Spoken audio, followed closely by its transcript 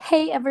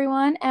Hey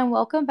everyone, and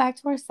welcome back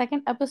to our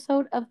second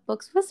episode of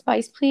Books with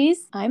Spice,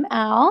 Please. I'm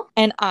Al.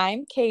 And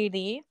I'm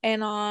Katie.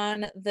 And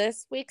on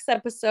this week's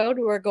episode,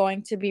 we're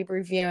going to be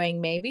reviewing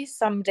Maybe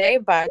Someday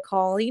by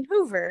Colleen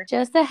Hoover.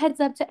 Just a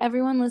heads up to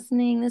everyone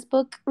listening, this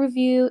book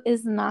review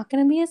is not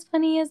going to be as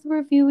funny as the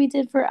review we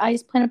did for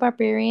Ice Planet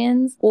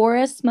Barbarians or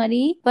as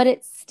smutty, but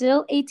it's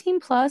still 18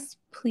 plus,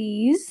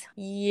 please.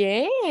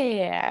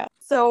 Yeah.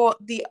 So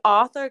the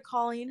author,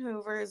 Colleen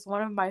Hoover, is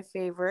one of my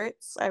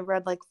favorites. I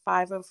read like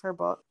 5 of her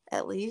books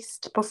at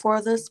least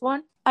before this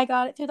one. I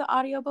got it through the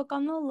audiobook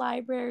on the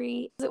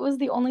library. It was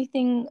the only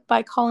thing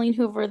by Colleen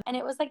Hoover, and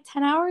it was like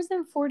 10 hours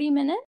and 40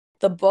 minutes.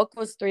 The book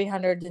was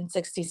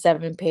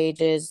 367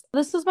 pages.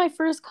 This was my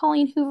first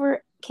Colleen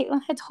Hoover.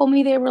 Caitlin had told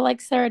me they were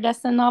like Sarah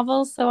Dessen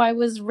novels, so I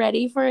was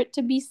ready for it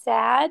to be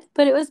sad.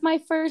 But it was my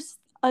first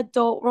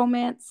adult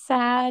romance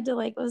sad.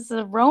 Like, it was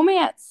a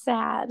romance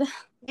sad.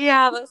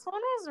 Yeah, this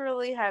one is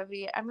really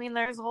heavy. I mean,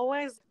 there's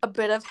always a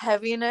bit of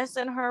heaviness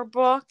in her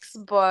books,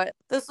 but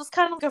this was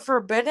kind of like a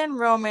forbidden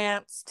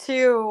romance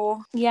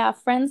too. Yeah,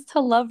 friends to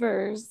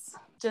lovers.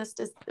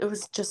 It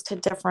was just a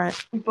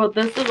different. But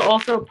this is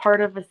also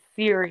part of a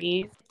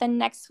series. The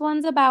next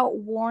one's about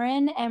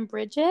Warren and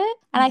Bridget,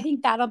 and I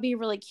think that'll be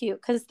really cute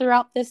because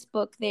throughout this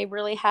book, they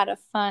really had a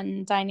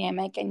fun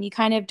dynamic, and you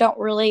kind of don't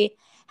really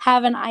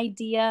have an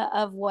idea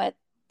of what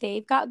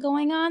they've got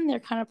going on. They're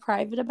kind of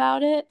private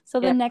about it.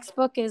 So the next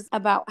book is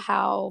about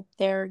how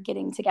they're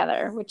getting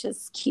together, which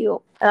is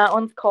cute. That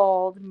one's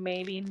called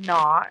Maybe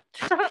Not.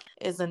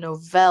 Is a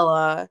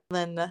novella.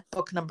 Then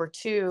book number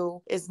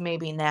 2 is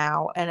Maybe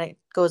Now, and it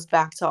goes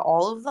back to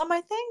all of them, I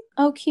think.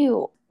 Oh,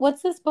 cute.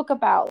 What's this book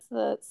about?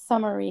 The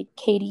summary,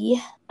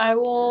 Katie.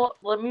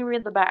 Let me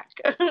read the back.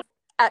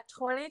 At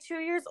 22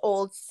 years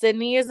old,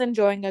 Sydney is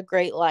enjoying a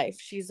great life.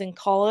 She's in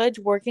college,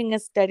 working a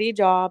steady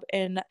job,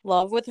 in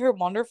love with her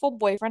wonderful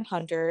boyfriend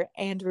Hunter,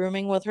 and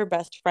rooming with her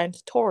best friend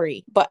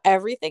Tori. But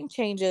everything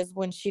changes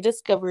when she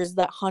discovers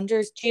that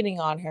Hunter's cheating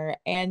on her,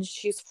 and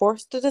she's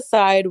forced to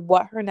decide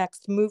what her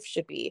next move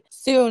should be.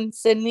 Soon,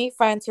 Sydney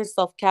finds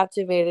herself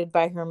captivated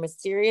by her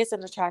mysterious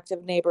and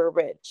attractive neighbor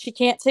Ridge. She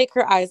can't take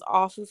her eyes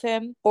off of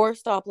him or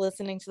stop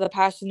listening to the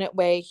passionate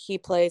way he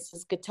plays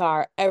his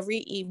guitar every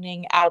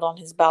evening out on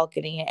his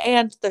balcony.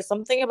 And there's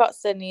something about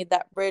Sydney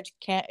that Ridge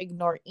can't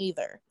ignore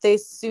either. They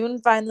soon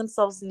find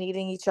themselves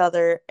needing each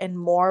other in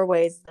more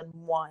ways than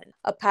one.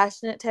 A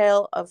passionate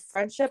tale of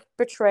friendship,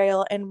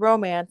 betrayal, and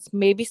romance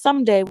maybe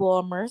someday will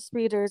immerse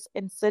readers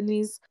in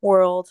Sydney's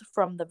world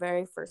from the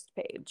very first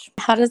page.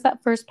 How does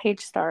that first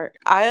page start?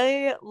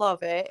 I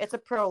love it. It's a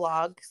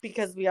prologue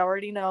because we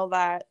already know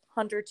that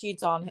Hunter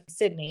cheats on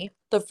Sydney.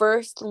 The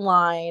first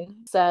line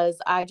says,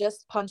 "I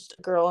just punched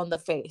a girl in the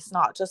face.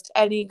 Not just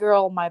any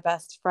girl, my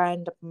best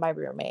friend, my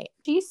roommate."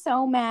 She's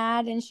so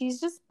mad and she's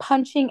just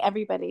punching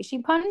everybody. She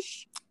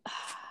punched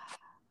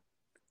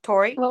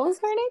Tori? What was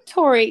her name?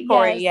 Tori.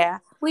 Tori, Yes. yeah.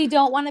 We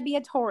don't want to be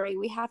a Tori.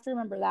 We have to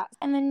remember that.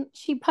 And then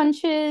she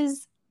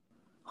punches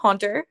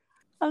Hunter.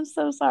 I'm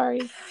so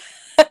sorry.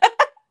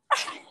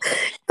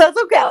 That's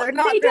okay. No, They're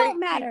not they great don't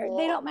matter. people.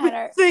 They don't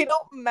matter. They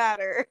don't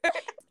matter.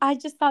 I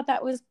just thought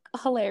that was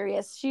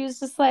hilarious. She was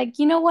just like,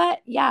 you know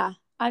what? Yeah,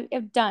 I'm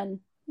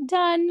done.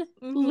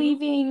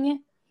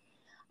 Leaving.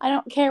 I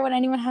don't care what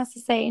anyone has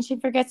to say. And she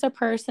forgets her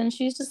purse and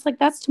she's just like,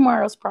 that's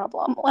tomorrow's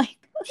problem. Like,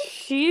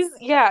 she's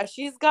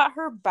got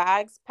her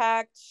bags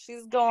packed.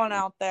 She's going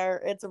out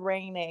there. It's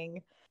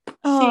raining.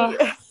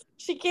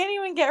 She can't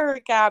even get her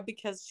cab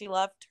because she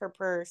left her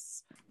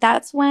purse.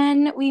 That's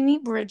when we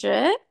meet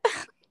Bridget.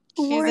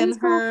 She's in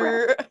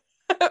her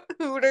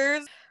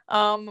Hooters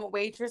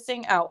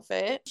waitressing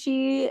outfit.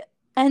 She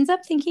ends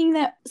up thinking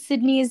that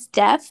Sydney is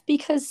deaf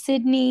because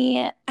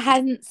Sydney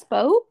hadn't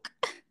spoke.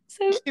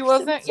 So she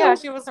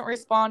wasn't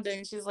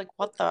responding. She's like,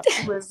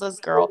 who is this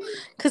girl?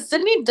 Because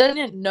Sydney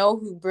didn't know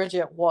who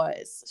Bridget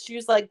was. She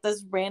was like,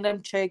 this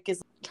random chick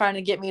is trying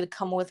to get me to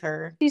come with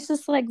her. She's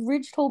just like,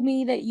 Ridge told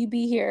me that you'd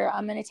be here.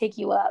 I'm going to take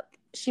you up.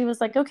 She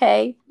was like,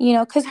 okay,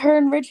 because her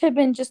and Ridge had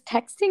been just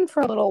texting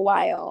for a little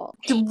while.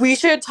 We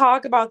should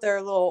talk about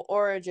their little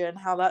origin,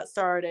 how that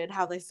started,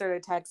 how they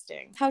started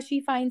texting. How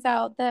she finds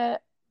out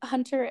that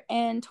Hunter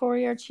and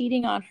Tori are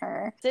cheating on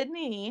her.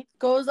 Sydney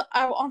goes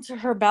out onto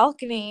her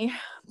balcony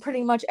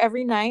pretty much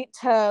every night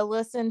to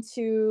listen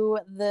to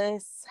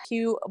this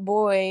cute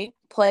boy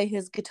play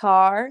his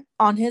guitar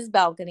on his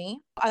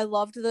balcony. I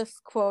loved this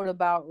quote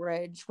about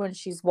Ridge when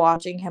she's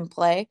watching him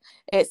play.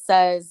 It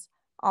says,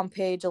 on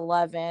page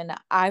 11,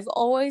 "I've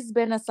always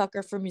been a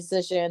sucker for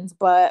musicians,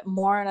 but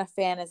more in a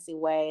fantasy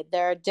way.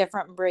 They're a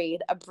different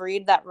breed, a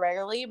breed that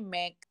rarely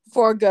make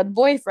for good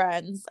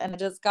boyfriends." And I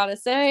just gotta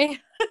say,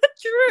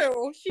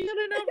 true. She should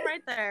have known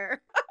right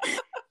there.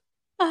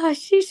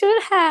 She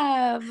should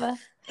have.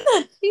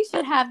 She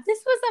should have.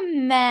 This was a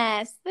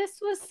mess. This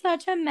was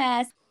such a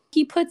mess.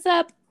 He puts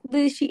up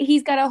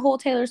he's got a whole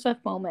Taylor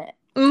Swift moment.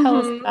 Tell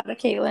us about it,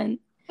 Caitlin.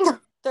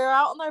 They're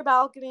out on their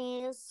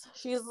balconies.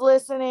 She's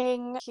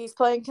listening. He's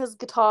playing his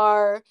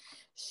guitar.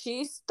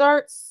 She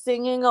starts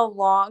singing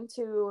along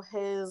to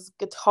his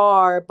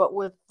guitar, but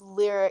with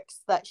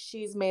lyrics that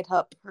she's made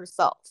up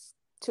herself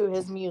to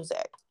his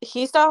music.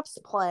 He stops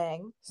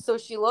playing, so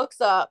she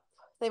looks up.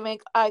 They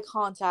make eye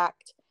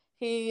contact.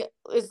 He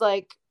is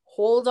like,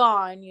 hold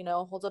on,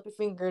 holds up a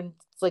finger and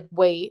it's like,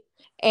 wait.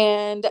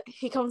 And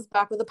he comes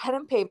back with a pen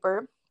and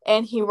paper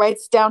and he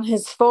writes down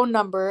his phone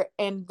number,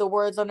 and the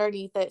words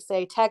underneath it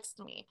say, text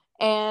me.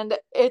 And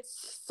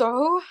it's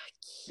so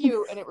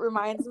cute, and it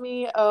reminds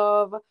me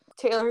of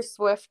Taylor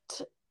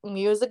Swift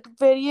music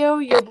video,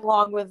 You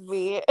Belong With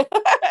Me.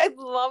 I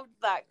loved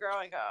that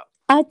growing up.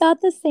 I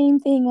thought the same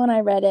thing when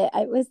I read it.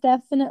 It was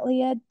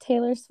definitely a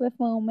Taylor Swift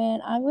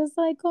moment. I was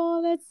like,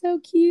 oh, that's so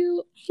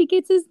cute. She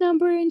gets his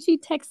number and she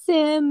texts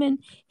him and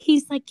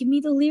he's like, give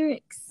me the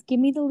lyrics. Give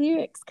me the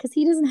lyrics. Because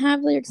he doesn't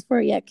have lyrics for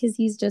it yet because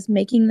he's just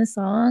making the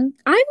song.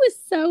 I was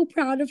so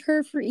proud of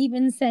her for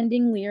even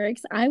sending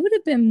lyrics. I would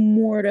have been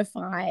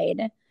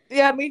mortified.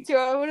 Yeah, me too.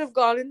 I would have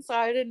gone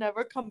inside and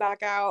never come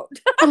back out.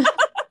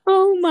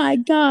 Oh my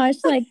gosh.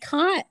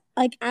 Caught.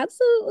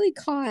 Absolutely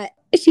caught.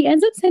 She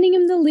ends up sending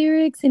him the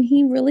lyrics and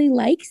he really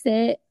likes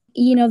it.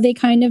 They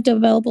kind of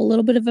develop a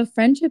little bit of a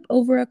friendship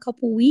over a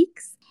couple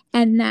weeks.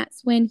 And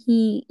that's when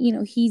he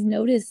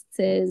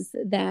notices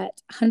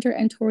that Hunter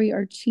and Tori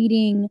are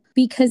cheating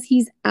because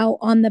he's out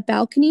on the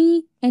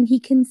balcony and he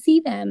can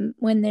see them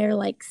when they're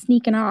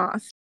sneaking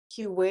off.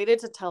 He waited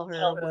to tell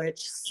her,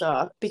 which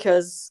sucked,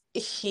 because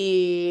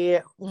he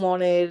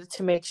wanted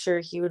to make sure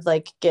he would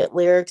get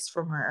lyrics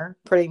from her,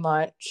 pretty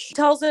much. He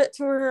tells it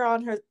to her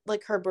on her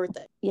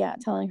birthday. Yeah,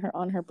 telling her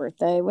on her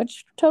birthday,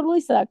 which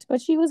totally sucked,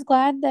 but she was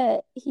glad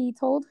that he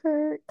told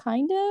her,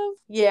 kind of.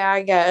 Yeah,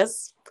 I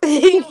guess.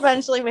 He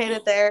eventually made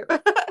it there.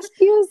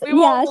 We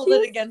won't hold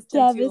it against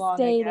him too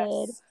long, I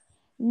guess.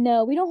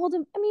 No, we don't hold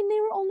him. I mean,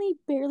 they were only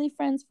barely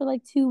friends for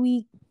 2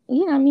 weeks.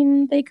 Yeah, I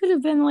mean, they could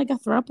have been a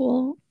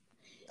throuple.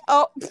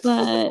 Oh,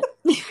 but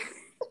so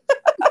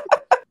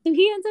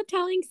he ends up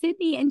telling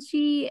Sydney, and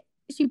she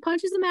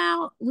punches him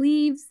out,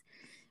 leaves.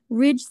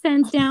 Ridge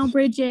sends down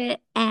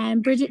Bridget,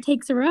 and Bridget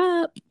takes her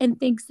up and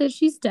thinks that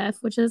she's deaf,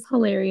 which is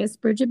hilarious.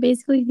 Bridget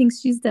basically thinks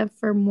she's deaf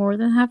for more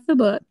than half the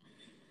book.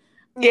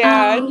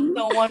 Yeah,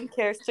 no one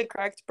cares to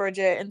correct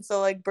Bridget, and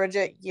so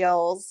Bridget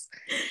yells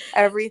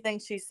everything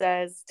she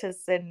says to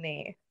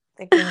Sydney,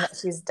 thinking that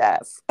she's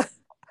deaf.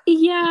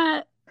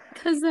 Yeah.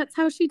 Because that's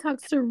how she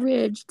talks to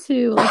Ridge,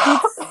 too.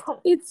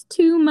 It's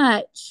too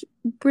much.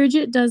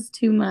 Bridget does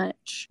too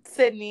much.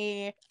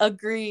 Sydney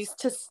agrees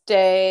to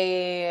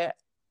stay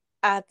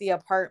at the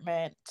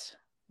apartment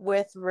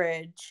with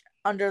Ridge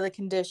under the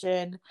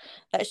condition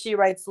that she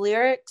writes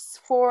lyrics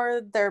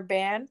for their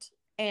band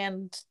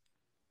and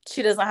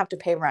she doesn't have to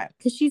pay rent.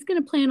 Because she's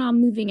going to plan on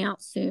moving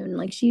out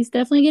soon. She's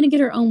definitely going to get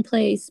her own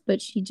place,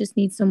 but she just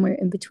needs somewhere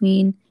in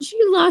between. She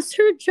lost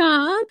her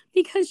job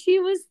because she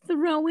was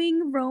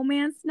throwing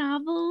romance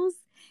novels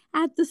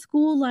at the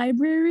school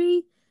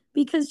library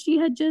because she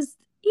had just,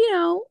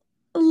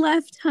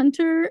 left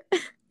Hunter,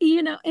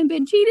 and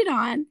been cheated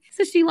on.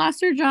 So she lost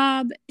her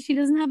job. She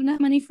doesn't have enough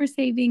money for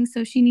savings,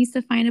 so she needs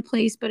to find a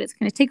place, but it's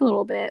going to take a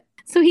little bit.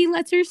 So he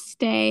lets her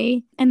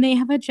stay, and they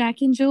have a Jack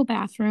and Jill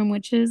bathroom,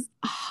 which is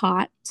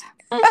hot.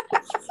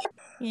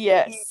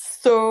 Yes.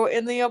 So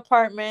in the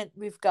apartment,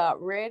 we've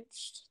got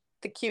Rich,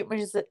 the cute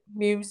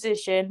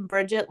musician.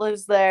 Bridget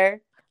lives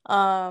there.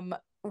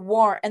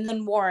 Warren, and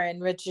then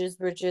Warren, Rich's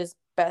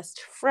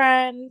best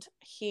friend.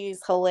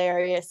 He's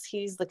hilarious.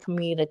 He's the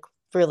comedic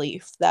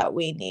relief that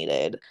we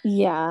needed.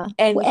 Yeah.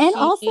 And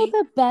also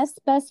the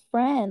best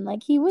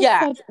friend. He was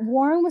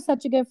Warren was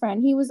such a good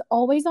friend. He was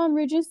always on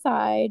Ridge's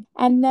side.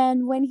 And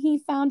then when he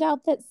found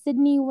out that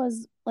Sydney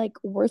was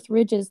worth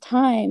Ridge's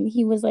time,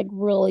 he was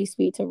really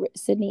sweet to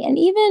Sydney. And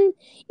even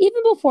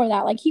before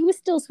that, he was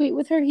still sweet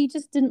with her. He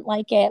just didn't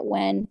like it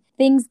when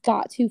things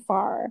got too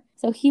far.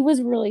 So he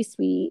was really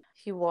sweet.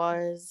 He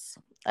was.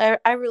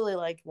 I really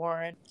like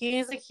Warren.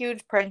 He's a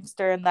huge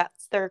prankster, and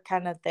that's their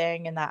kind of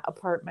thing in that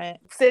apartment.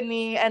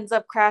 Sydney ends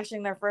up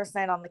crashing their first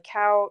night on the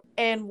couch,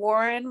 and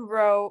Warren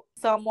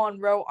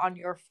someone wrote on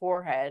your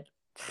forehead.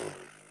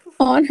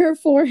 On her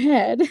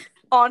forehead.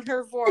 On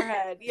her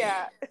forehead,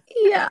 yeah.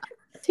 Yeah.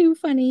 Too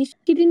funny.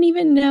 She didn't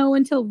even know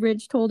until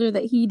Ridge told her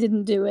that he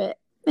didn't do it.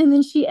 And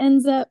then she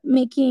ends up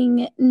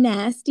making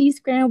nasty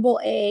scrambled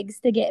eggs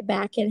to get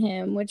back at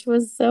him, which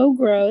was so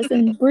gross.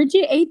 And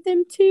Bridget ate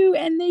them too,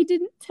 and they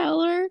didn't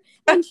tell her.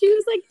 And she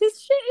was like,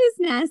 this shit is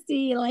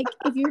nasty.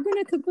 If you're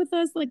going to cook with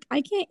us,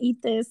 I can't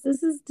eat this.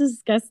 This is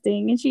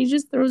disgusting. And she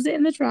just throws it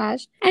in the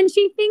trash. And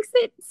she thinks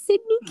that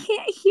Sydney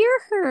can't hear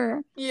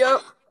her.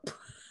 Yep.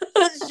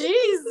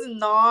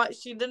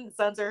 She didn't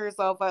censor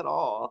herself at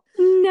all.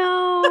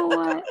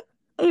 No.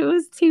 It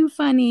was too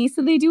funny.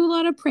 So they do a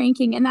lot of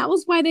pranking, and that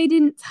was why they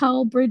didn't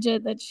tell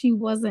Bridget that she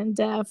wasn't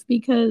deaf,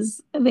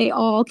 because they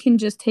all can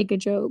just take a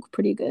joke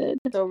pretty good.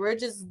 So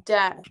Ridge is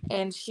deaf,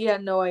 and she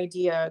had no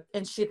idea,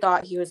 and she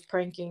thought he was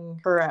pranking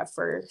her at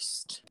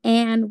first.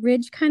 And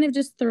Ridge kind of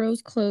just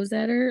throws clothes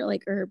at her,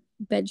 her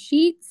bed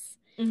sheets.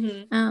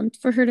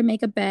 for her to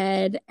make a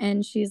bed.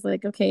 And she's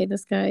like, okay,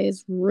 this guy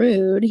is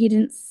rude. He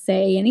didn't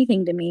say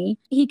anything to me.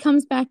 He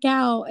comes back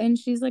out and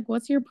she's like,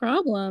 what's your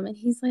problem? And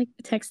he's like,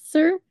 texts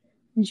her.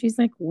 And she's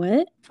like,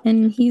 what?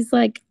 And he's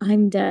like,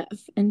 I'm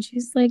deaf. And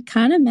she's like,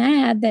 kind of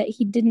mad that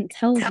he didn't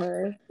tell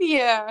her.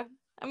 Yeah.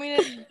 I mean,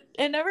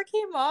 it never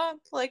came up.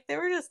 Like, they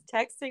were just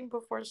texting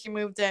before she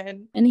moved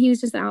in. And he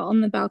was just out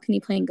on the balcony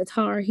playing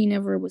guitar. He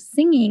never was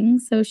singing,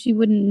 so she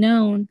wouldn't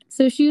known.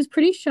 So she was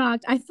pretty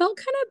shocked. I felt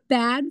kind of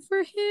bad for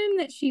him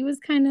that she was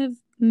kind of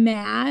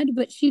mad,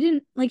 but she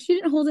didn't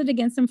hold it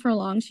against him for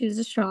long. She was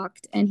just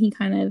shocked, and he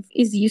kind of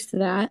is used to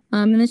that.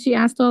 And then she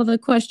asked all the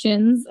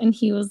questions, and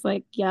he was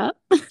like, yep.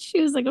 She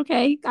was like,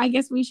 okay, I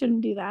guess we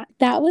shouldn't do that.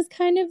 That was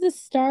kind of the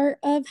start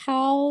of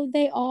how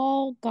they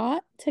all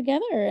got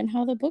together and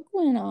how the book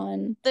went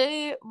on.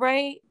 They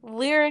write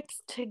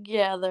lyrics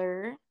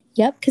together.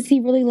 Yep, because he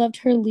really loved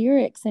her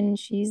lyrics, and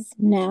she's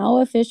now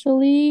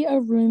officially a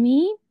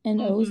roomie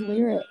and owes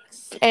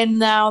lyrics. And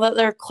now that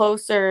they're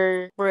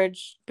closer,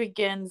 Bridge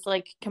begins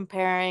like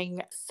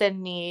comparing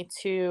Sydney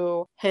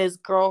to his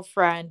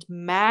girlfriend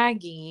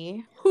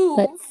Maggie,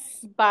 who,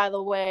 by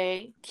the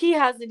way, he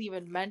hasn't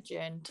even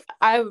mentioned.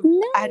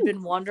 I'd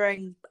been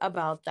wondering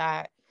about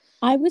that.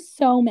 I was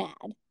so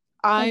mad.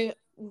 I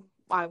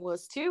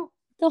was too.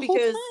 The whole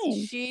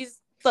time. She's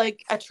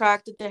like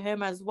attracted to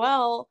him as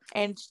well,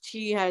 and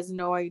she has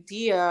no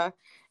idea.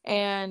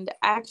 And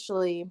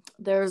actually,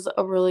 there's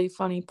a really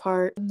funny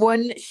part.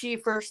 When she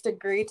first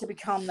agreed to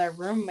become their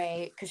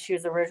roommate, because she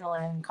was originally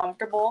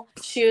uncomfortable,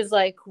 she was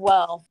like,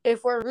 well,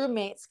 if we're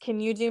roommates,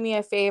 can you do me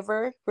a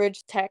favor?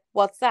 Bridge text,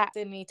 what's that?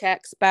 Sydney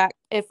texts back,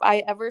 if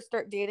I ever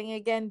start dating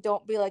again,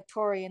 don't be like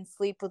Tori and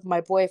sleep with my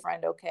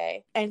boyfriend,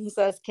 okay? And he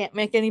says, can't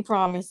make any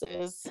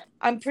promises.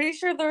 I'm pretty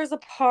sure there's a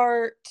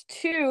part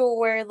too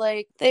where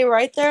like they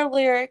write their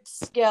lyrics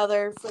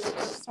together for the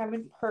first time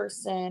in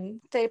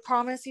person. They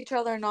promise each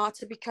other not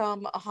to become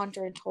a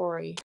Hunter and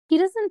Tori. He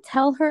doesn't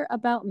tell her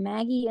about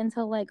Maggie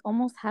until like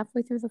almost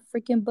halfway through the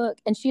freaking book.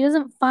 And she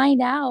doesn't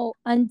find out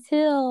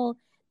until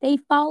they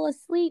fall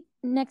asleep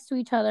next to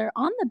each other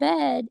on the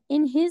bed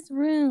in his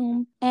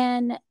room.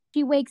 And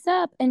she wakes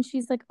up and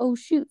she's like, oh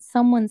shoot,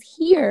 someone's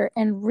here.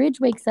 And Ridge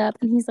wakes up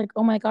and he's like,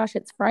 oh my gosh,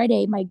 it's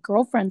Friday. My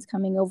girlfriend's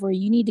coming over.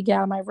 You need to get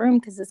out of my room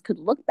because this could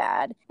look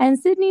bad. And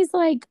Sydney's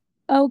like,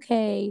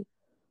 okay,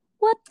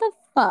 what the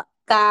fuck?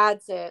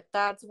 That's it.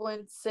 That's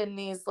when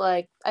Sydney's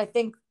like,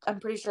 I'm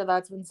pretty sure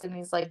that's when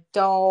Sydney's like,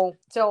 don't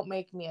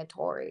make me a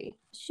Tory.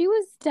 She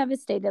was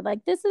devastated.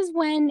 Like, this is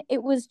when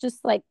it was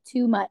just like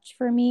too much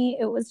for me.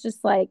 It was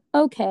just like,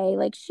 okay,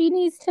 like she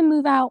needs to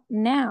move out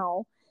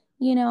now.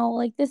 You know,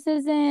 like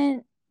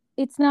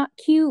it's not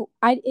cute.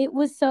 It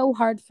was so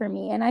hard for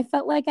me. And I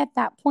felt like at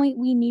that point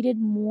we needed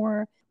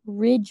more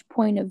Ridge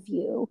point of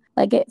view.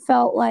 Like it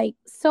felt like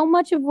so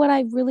much of what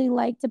I really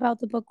liked about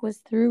the book was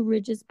through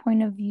Ridge's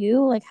point of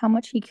view, like how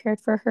much he cared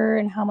for her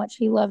and how much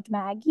he loved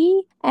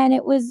Maggie. And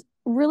it was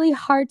really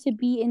hard to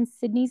be in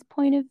Sydney's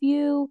point of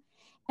view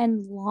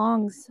and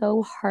long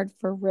so hard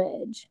for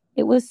Ridge.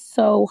 It was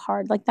so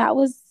hard. Like that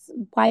was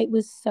why it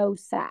was so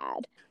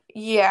sad.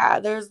 Yeah,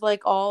 there's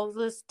like all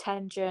this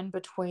tension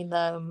between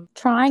them.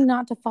 Trying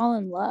not to fall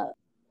in love.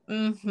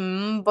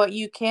 But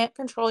you can't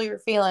control your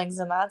feelings,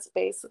 and that's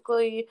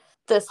basically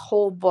this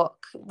whole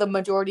book. The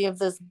majority of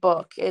this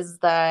book is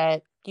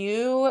that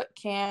you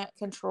can't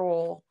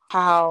control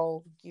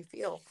how you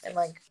feel and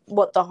like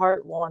what the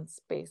heart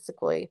wants,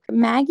 basically.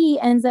 Maggie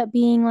ends up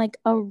being like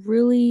a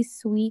really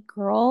sweet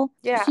girl.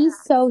 Yeah.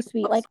 She's so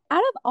sweet. Like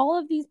out of all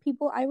of these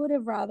people, I would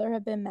have rather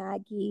have been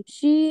Maggie.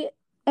 She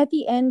at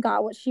the end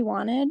got what she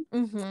wanted,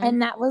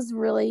 and that was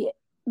really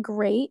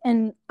great.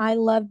 And I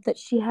loved that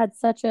she had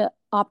such a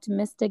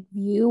optimistic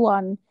view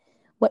on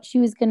what she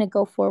was going to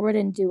go forward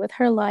and do with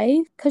her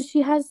life, because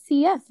she has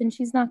CF and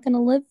she's not going to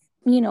live,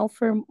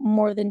 for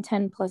more than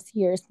 10 plus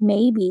years.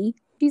 Maybe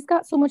she's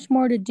got so much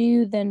more to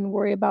do than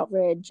worry about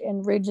Ridge,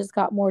 and Ridge has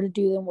got more to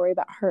do than worry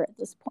about her at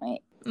this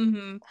point.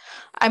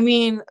 I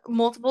mean,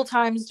 multiple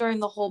times during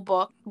the whole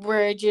book,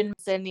 Ridge and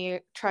Sydney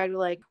try to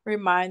like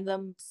remind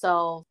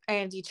themselves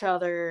and each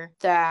other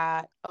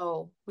that,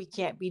 oh, we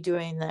can't be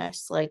doing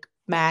this. Like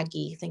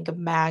Maggie, think of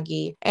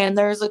Maggie. And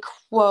there's a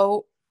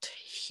quote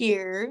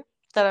here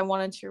that I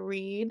wanted to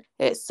read.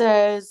 It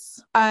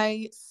says,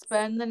 I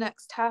spend the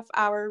next half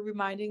hour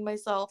reminding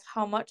myself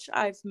how much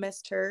I've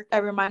missed her. I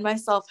remind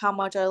myself how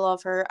much I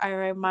love her. I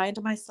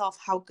remind myself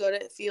how good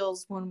it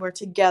feels when we're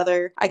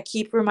together. I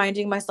keep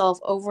reminding myself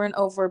over and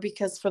over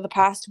because for the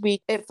past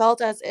week, it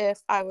felt as if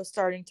I was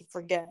starting to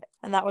forget.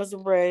 And that was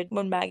Ridge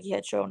when Maggie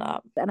had shown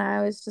up. And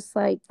I was just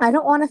like, I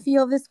don't want to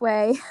feel this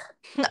way.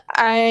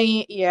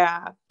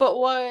 Yeah. But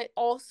what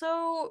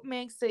also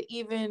makes it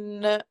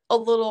even a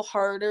little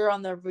harder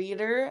on the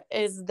reader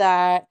is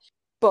that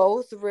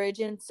both Ridge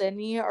and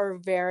Sydney are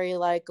very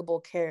likable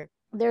characters.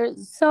 They're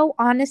so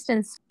honest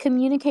and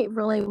communicate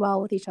really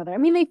well with each other. I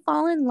mean, they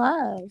fall in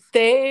love.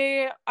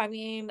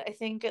 I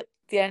think at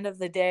the end of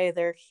the day,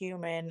 they're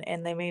human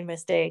and they made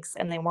mistakes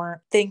and they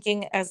weren't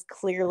thinking as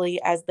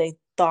clearly as they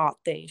thought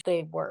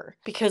they were,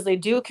 because they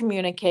do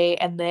communicate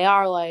and they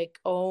are like,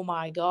 oh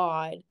my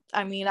God.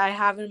 I mean, I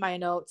have in my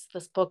notes,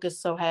 this book is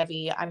so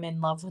heavy. I'm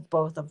in love with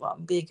both of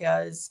them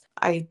because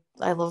I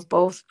love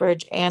both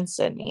Bridge and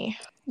Sydney.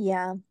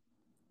 Yeah.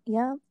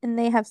 Yeah, and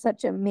they have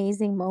such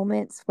amazing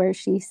moments where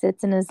she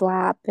sits in his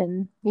lap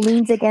and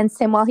leans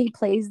against him while he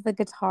plays the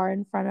guitar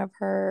in front of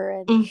her.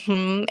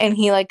 And And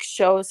he like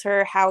shows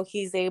her how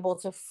he's able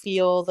to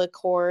feel the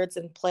chords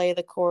and play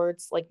the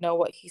chords, like know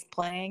what he's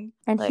playing.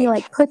 he Like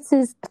like puts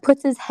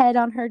his head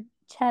on her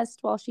chest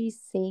while she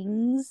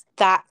sings.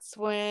 that's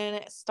when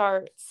it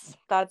starts.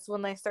 That's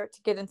when they start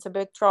to get into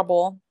big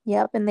trouble.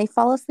 Yep, and they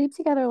fall asleep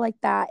together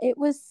like that. It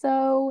was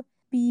so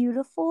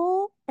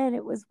beautiful and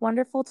it was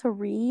wonderful to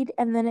read,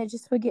 and then it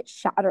just would get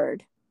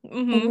shattered.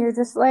 And you're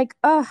just like,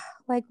 ugh,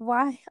 like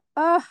why?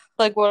 Ugh.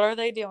 Like, what are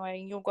they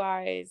doing, you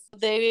guys?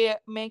 They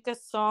make a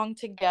song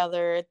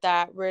together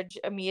that Ridge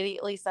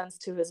immediately sends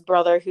to his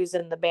brother, who's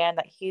in the band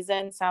that he's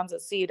in, Sounds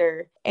of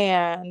Cedar.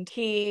 And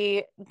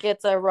he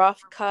gets a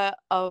rough cut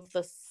of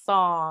the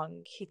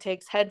song. He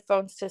takes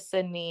headphones to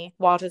Sydney,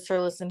 watches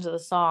her listen to the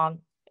song,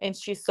 and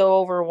she's so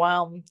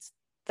overwhelmed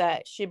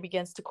that she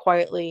begins to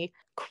quietly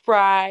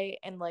cry,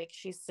 and like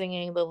she's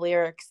singing the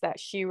lyrics that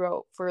she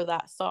wrote for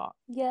that song.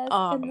 Yes,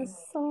 and the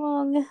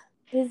song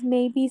is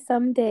Maybe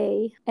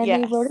Someday. And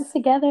they wrote Yes. it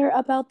together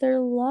about their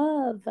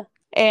love.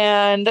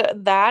 And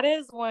that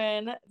is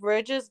when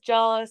Ridge is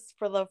jealous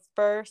for the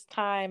first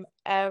time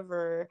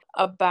ever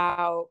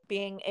about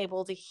being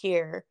able to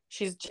hear.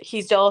 He's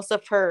jealous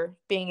of her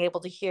being able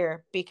to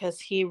hear because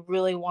he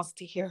really wants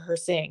to hear her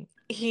sing.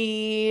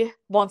 He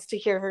wants to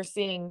hear her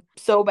sing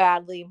so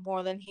badly,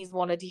 more than he's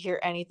wanted to hear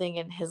anything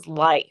in his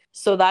life.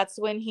 So that's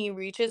when he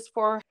reaches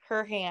for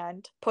her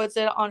hand, puts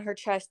it on her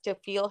chest to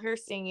feel her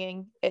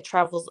singing. It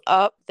travels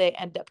up, they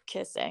end up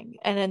kissing.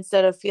 And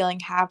instead of feeling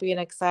happy and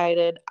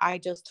excited, I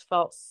just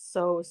felt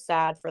so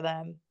sad for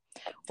them,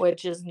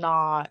 which is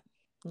not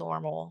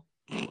normal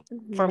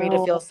for me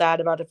to feel sad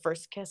about a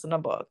first kiss in a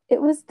book.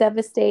 It was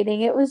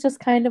devastating. It was just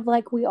kind of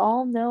like, we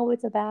all know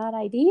it's a bad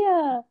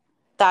idea.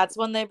 That's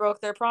when they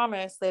broke their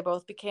promise. They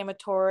both became a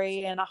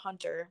Tory and a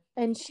Hunter.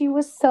 And she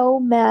was so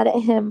mad at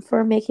him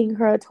for making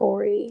her a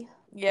Tory.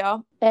 Yeah.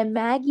 And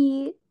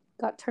Maggie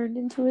got turned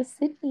into a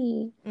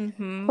Sydney.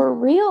 Mm-hmm. For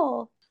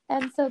real.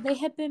 And so they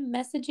had been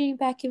messaging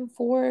back and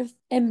forth,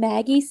 and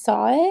Maggie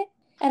saw it.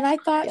 And I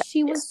thought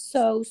she was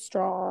so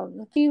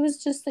strong. She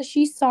was just that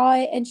she saw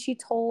it, and she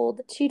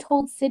told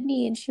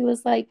Sydney, and she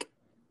was like,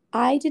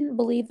 I didn't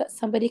believe that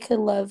somebody could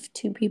love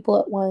two people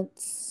at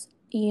once,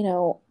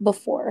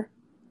 before.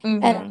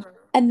 Mm-hmm.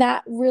 And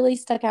that really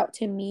stuck out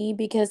to me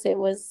because it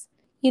was,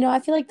 I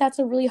feel like that's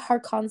a really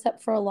hard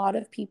concept for a lot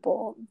of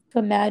people to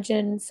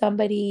imagine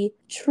somebody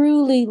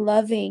truly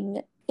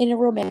loving in a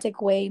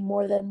romantic way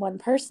more than one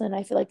person.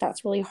 I feel like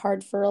that's really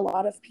hard for a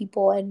lot of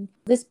people. And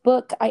this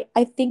book,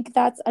 I think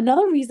that's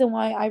another reason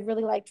why I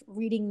really liked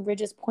reading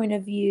Ridge's point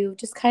of view,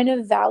 just kind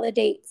of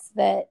validates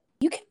that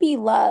you can be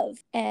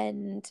loved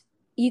and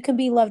you can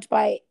be loved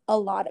by a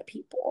lot of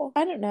people.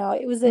 I don't know.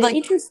 It was an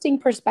interesting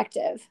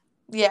perspective.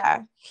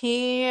 Yeah,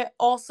 he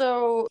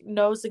also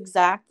knows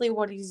exactly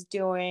what he's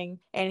doing,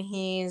 and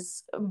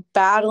he's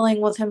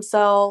battling with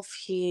himself.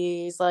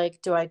 He's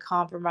like, do I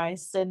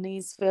compromise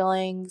Sydney's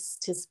feelings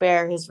to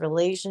spare his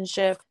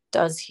relationship?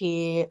 Does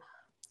he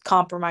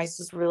compromise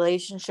his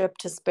relationship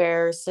to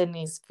spare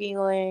Sydney's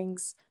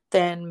feelings?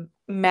 Then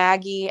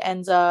Maggie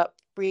ends up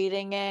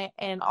reading it,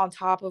 and on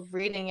top of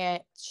reading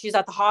it, she's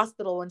at the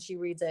hospital when she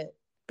reads it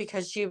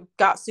because she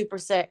got super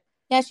sick.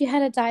 Yeah, she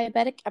had a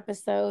diabetic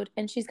episode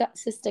and she's got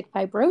cystic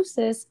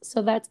fibrosis,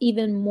 so that's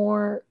even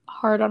more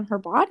hard on her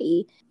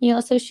body.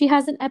 So she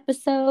has an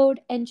episode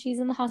and she's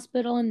in the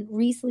hospital and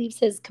Reese leaves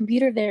his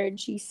computer there and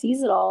she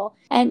sees it all.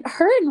 And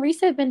her and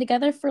Reese have been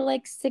together for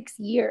like 6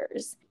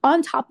 years.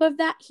 On top of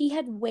that, he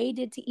had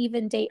waited to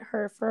even date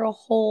her for a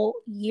whole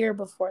year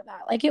before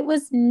that. Like, it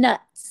was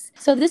nuts.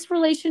 So this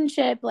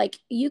relationship, like,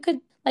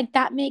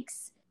 that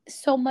makes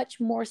so much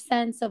more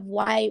sense of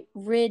why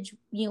Ridge,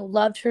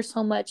 loved her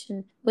so much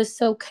and was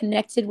so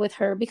connected with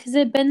her, because it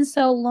had been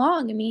so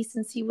long,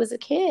 since he was a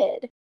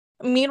kid.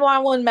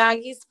 Meanwhile, when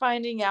Maggie's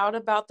finding out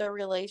about their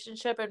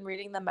relationship and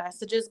reading the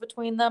messages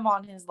between them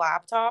on his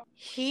laptop,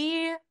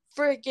 he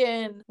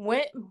freaking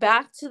went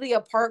back to the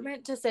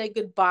apartment to say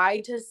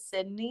goodbye to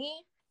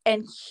Sydney,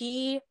 and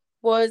he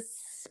was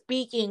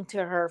speaking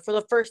to her for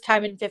the first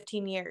time in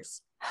 15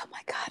 years. Oh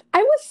my God.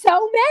 I was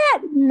so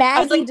mad.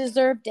 Maggie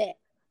deserved it.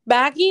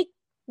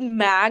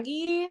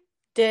 Maggie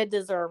did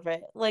deserve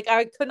it. Like,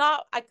 I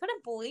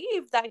couldn't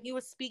believe that he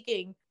was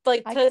speaking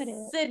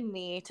to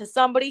Sydney, to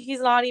somebody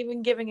he's not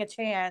even giving a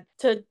chance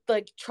to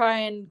like try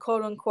and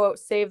quote unquote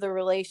save the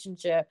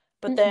relationship.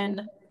 But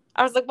then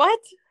I was like, what?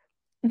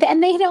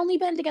 And they had only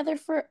been together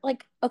for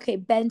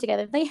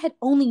they had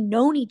only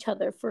known each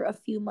other for a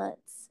few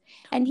months.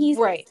 And he's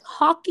Right.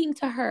 talking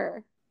to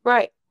her.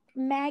 Right.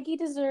 Maggie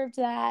deserved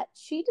that.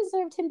 She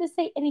deserved him to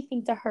say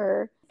anything to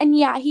her. And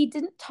yeah, he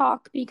didn't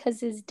talk because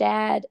his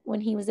dad, when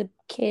he was a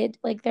kid,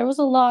 like there was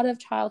a lot of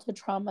childhood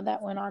trauma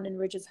that went on in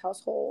Ridge's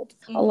household,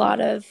 a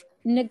lot of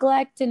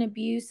neglect and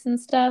abuse and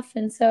stuff.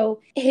 And so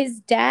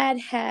his dad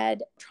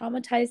had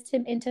traumatized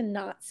him into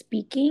not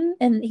speaking,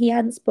 and he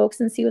hadn't spoke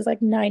since he was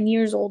like 9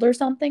 years old or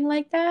something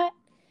like that.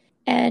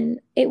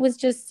 And it was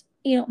just,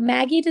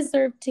 Maggie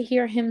deserved to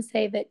hear him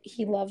say that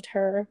he loved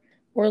her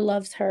or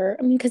loves her.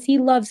 I mean, because he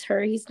loves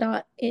her. It's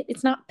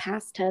not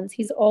past tense.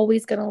 He's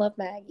always going to love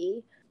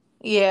Maggie.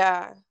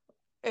 Yeah.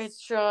 It's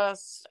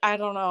just, I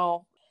don't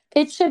know.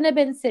 It shouldn't have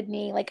been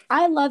Sydney. Like,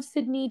 I love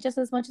Sydney just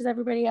as much as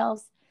everybody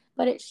else,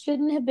 but it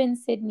shouldn't have been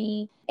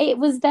Sydney. It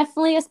was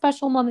definitely a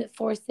special moment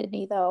for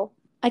Sydney, though.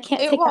 I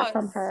can't take that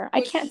from her.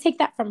 I can't take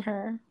that from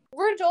her.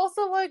 Ridge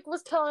also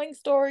was telling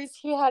stories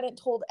he hadn't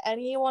told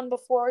anyone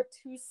before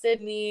to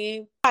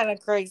Sydney. Kind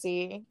of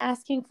crazy.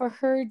 Asking for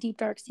her deep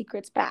dark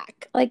secrets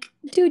back. Like,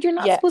 dude, you're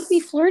not supposed to be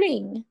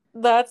flirting.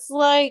 That's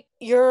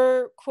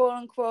your quote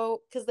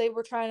unquote, because they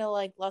were trying to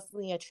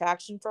lessen the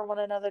attraction for one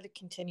another to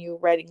continue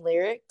writing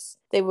lyrics.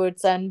 They would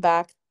send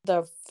back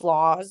their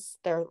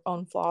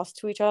own flaws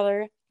to each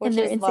other, which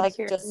is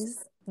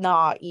just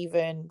not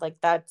even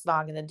that's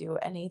not gonna do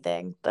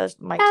anything. That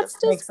might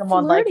just make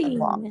someone flirting.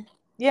 like them more.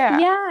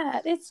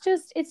 Yeah, it's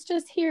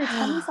just here.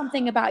 Tell me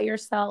something about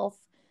yourself.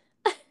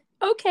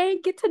 Okay,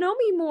 get to know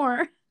me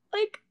more.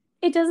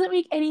 It doesn't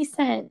make any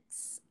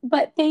sense,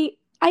 but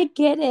I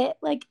get it.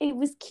 It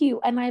was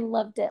cute and I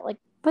loved it.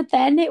 But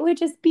then it would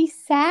just be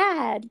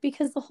sad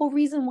because the whole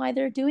reason why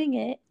they're doing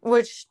it,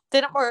 which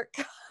didn't work.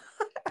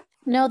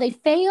 No, they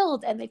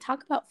failed, and they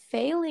talk about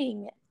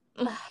failing.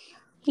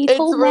 He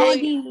told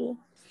Maggie.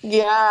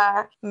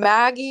 Yeah,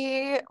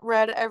 Maggie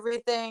read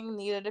everything,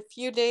 needed a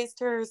few days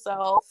to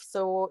herself,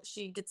 so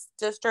she gets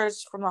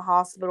discharged from the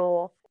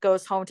hospital,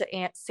 goes home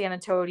to San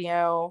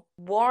Antonio.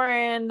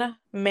 Warren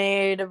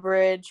made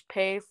Ridge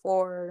pay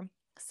for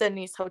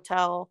Sydney's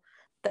hotel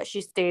that she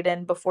stayed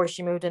in before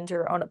she moved into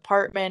her own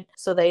apartment,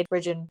 so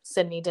Ridge and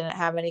Sydney didn't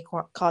have any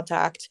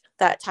contact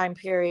that time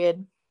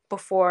period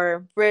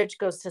before Ridge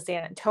goes to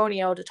San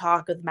Antonio to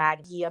talk with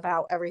Maggie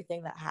about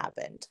everything that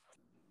happened.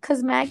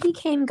 Because Maggie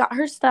came, got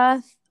her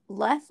stuff,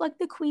 left like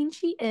the queen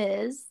she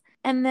is,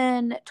 and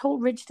then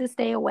told Ridge to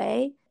stay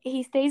away.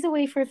 He stays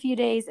away for a few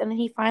days, and then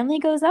he finally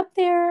goes up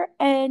there,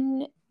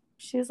 and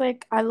she's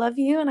like, I love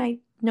you, and I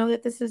know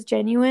that this is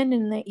genuine,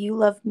 and that you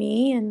love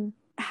me, and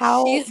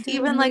how she's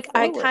even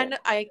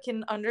I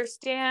can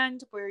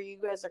understand where you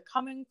guys are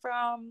coming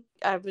from.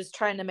 I was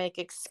trying to make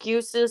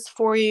excuses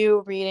for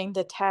you reading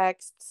the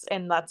texts,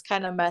 and that's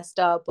kind of messed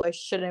up. I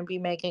shouldn't be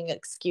making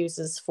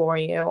excuses for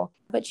you.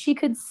 But she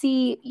could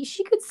see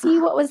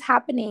what was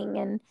happening,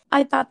 and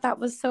I thought that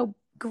was so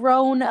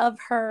grown of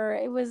her.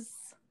 It was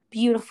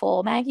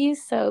beautiful.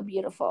 Maggie's so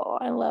beautiful.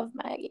 I love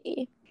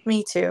Maggie.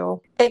 Me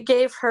too. It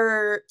gave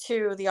her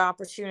too the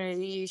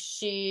opportunity.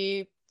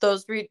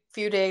 Those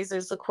few days,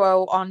 there's a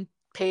quote on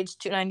page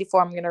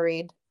 294 I'm going to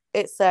read.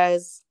 It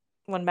says,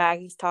 when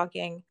Maggie's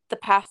talking, the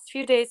past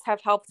few days have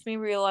helped me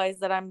realize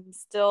that I'm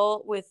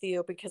still with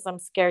you because I'm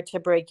scared to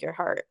break your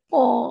heart.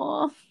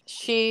 Aww.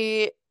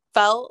 She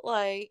felt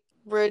like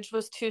Ridge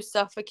was too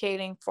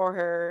suffocating for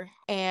her,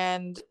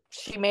 and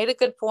she made a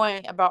good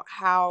point about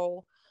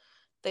how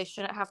they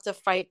shouldn't have to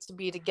fight to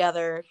be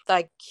together,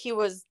 like he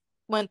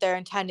went there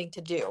intending to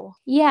do.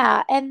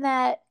 Yeah, and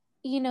that,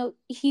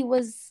 he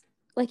was,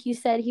 like you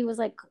said, he was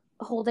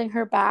holding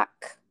her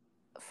back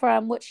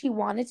from what she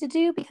wanted to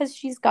do because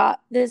she's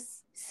got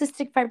this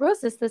cystic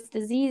fibrosis, this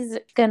disease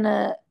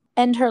gonna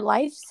end her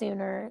life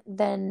sooner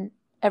than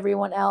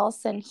everyone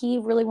else, and he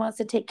really wants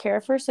to take care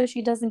of her so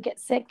she doesn't get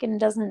sick and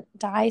doesn't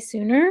die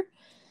sooner.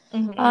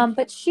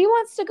 But she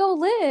wants to go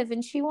live,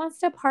 and she wants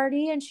to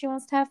party, and she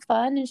wants to have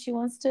fun, and she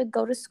wants to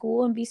go to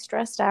school and be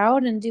stressed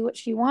out and do what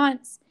she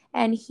wants.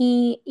 And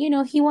he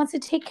wants to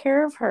take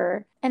care of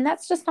her, and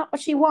that's just not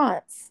what she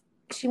wants.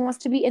 She wants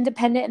to be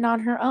independent and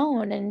on her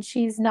own, and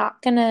she's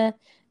not gonna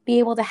be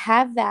able to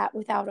have that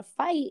without a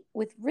fight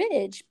with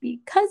Ridge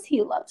because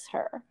he loves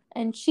her.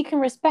 And she can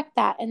respect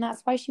that, and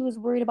that's why she was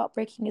worried about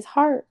breaking his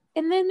heart.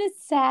 And then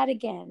it's sad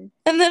again.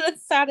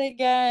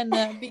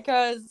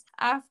 Because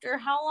after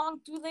how long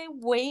do they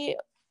wait?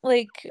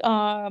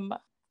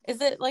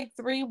 Is it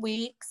 3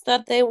 weeks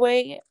that they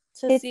wait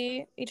to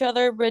see each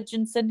other, Ridge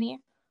and Sydney?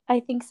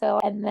 I think so.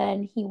 And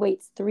then he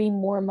waits 3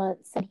 more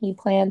months and he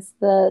plans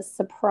the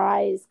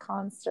surprise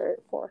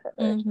concert for her.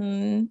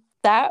 Mm-hmm.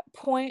 That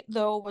point,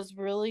 though, was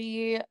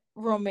really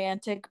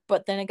romantic,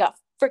 but then it got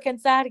freaking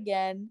sad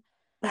again.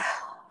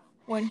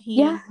 When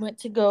he went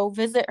to go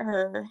visit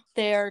her,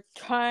 they're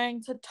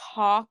trying to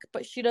talk,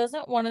 but she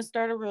doesn't want to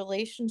start a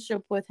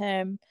relationship with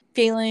him,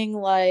 feeling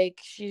like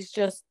she's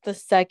just the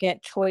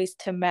second choice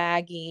to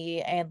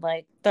Maggie, and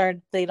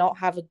they don't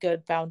have a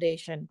good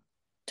foundation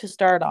to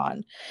start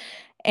on.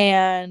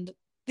 And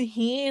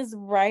he's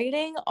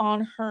writing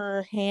on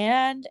her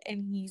hand,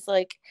 and he's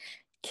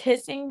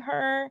kissing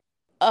her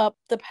up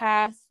the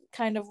path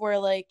kind of where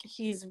like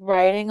he's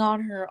writing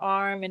on her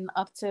arm and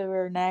up to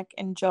her neck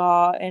and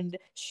jaw, and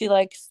she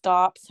like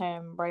stops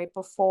him right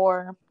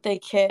before they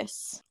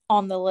kiss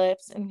on the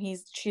lips, and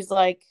she's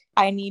like,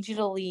 I need you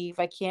to leave.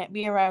 I can't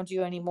be around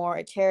you anymore.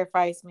 It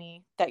terrifies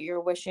me that you're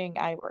wishing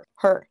I were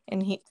her.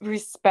 And he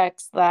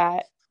respects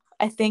that.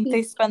 I think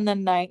they spend the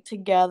night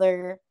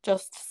together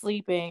just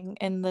sleeping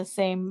in the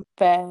same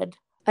bed.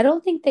 I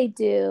don't think they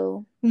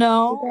do.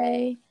 No? Do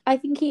they? I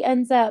think he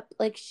ends up,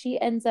 like, she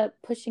ends up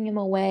pushing him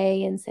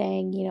away and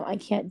saying, you know, I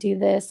can't do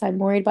this. I'm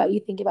worried about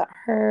you thinking about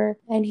her.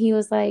 And he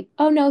was like,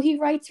 oh no, he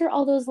writes her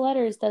all those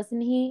letters,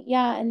 doesn't he?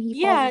 Yeah, and he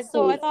falls Yeah,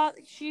 so I asleep. thought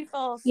she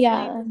fell asleep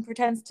Yeah. and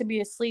pretends to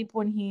be asleep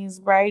when he's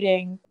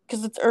writing.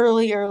 Because it's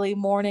early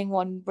morning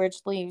when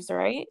Bridge leaves,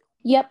 right?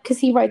 Yep, because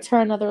he writes her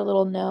another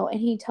little note and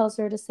he tells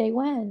her to say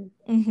when.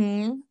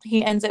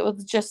 He ends it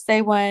with just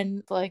say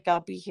when, like,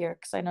 I'll be here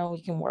because I know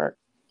we can work.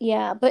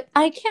 Yeah, but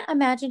I can't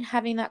imagine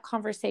having that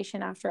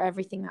conversation after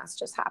everything that's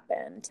just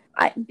happened.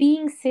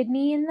 Being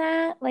Sydney in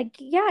that, like,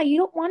 yeah, you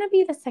don't want to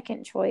be the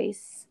second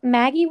choice.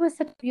 Maggie was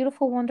such a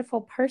beautiful,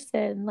 wonderful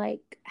person.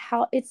 Like,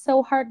 how it's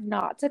so hard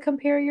not to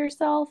compare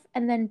yourself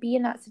and then be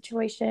in that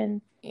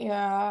situation.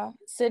 Yeah,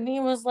 Sydney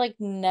was like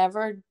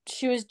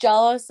she was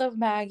jealous of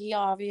Maggie,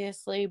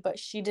 obviously, but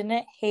she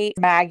didn't hate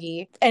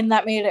Maggie, and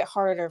that made it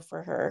harder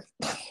for her.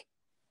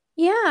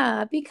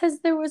 Yeah,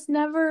 because there was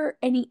never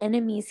any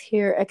enemies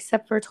here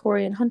except for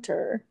Tori and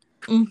Hunter.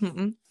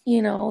 You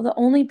know, the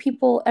only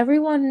people,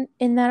 everyone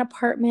in that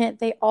apartment,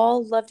 they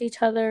all loved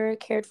each other,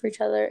 cared for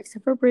each other,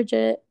 except for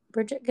Bridget.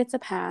 Bridget gets a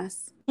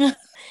pass.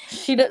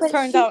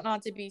 Turns out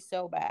not to be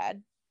so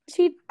bad.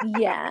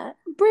 Yeah,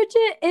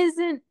 Bridget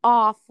isn't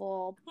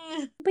awful.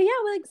 But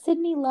yeah, like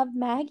Sydney loved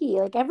Maggie.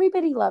 Like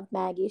everybody loved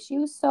Maggie. She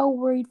was so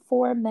worried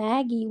for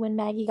Maggie when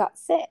Maggie got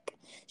sick.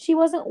 She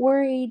wasn't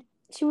worried.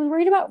 She was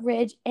worried about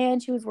Ridge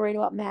and she was worried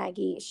about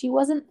Maggie. She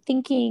wasn't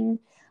thinking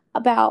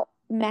about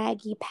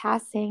Maggie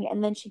passing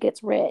and then she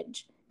gets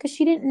Ridge because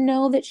she didn't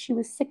know that she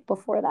was sick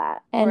before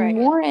that. And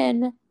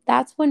Warren,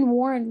 that's when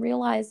Warren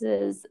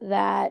realizes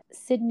that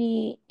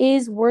Sydney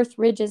is worth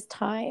Ridge's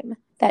time,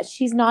 that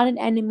she's not an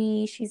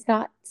enemy. She's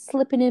not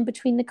slipping in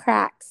between the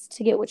cracks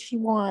to get what she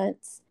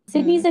wants.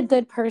 Sydney's a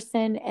good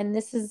person, and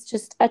this is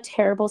just a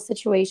terrible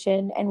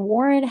situation. And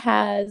Warren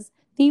has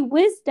the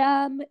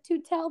wisdom to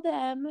tell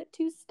them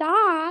to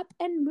stop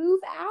and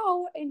move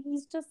out. And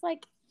he's just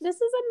like, this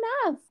is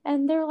enough.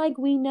 And they're like,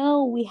 we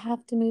know we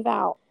have to move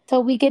out. So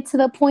we get to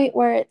the point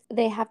where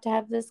they have to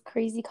have this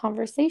crazy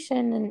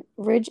conversation, and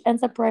Ridge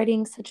ends up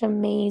writing such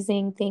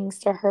amazing things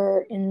to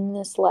her in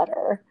this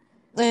letter.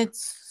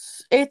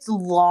 It's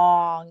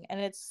long and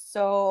it's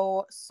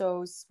so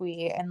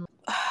sweet, and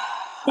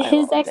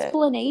his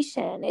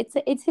explanation.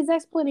 It's his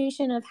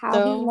explanation of how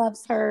he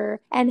loves her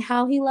and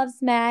how he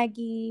loves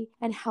Maggie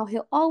and how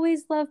he'll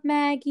always love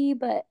Maggie,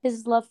 but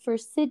his love for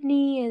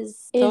Sydney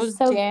is so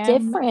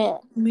different.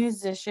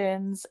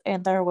 Musicians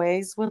and their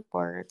ways with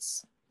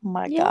words.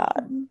 My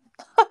God.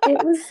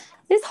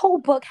 This whole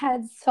book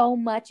had so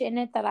much in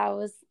it that I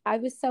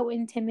was so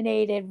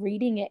intimidated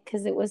reading it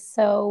because it was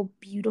so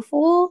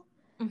beautiful.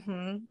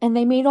 And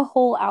they made a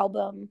whole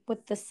album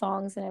with the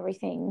songs and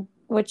everything,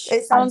 which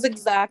it sounds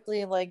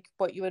exactly like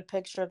what you would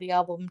picture the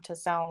album to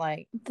sound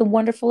like. The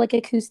wonderful like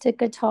acoustic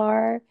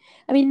guitar.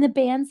 I mean, the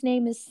band's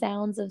name is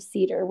Sounds of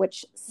Cedar,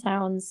 which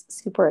sounds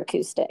super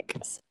acoustic.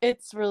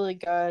 It's really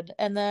good.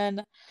 And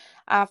then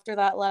after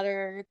that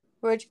letter,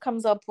 Ridge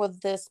comes up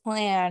with this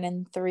plan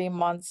in 3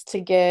 months to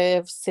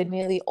give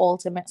Sydney the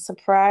ultimate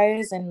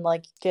surprise and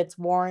like gets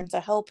Warren to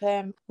help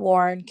him.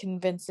 Warren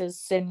convinces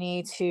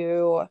Sydney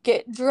to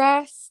get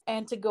dressed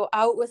and to go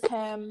out with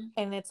him,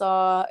 and it's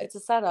a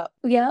setup.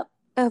 Yep.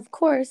 Of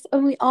course.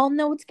 And we all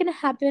know what's going to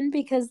happen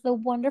because the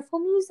wonderful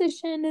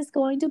musician is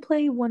going to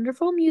play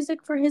wonderful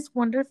music for his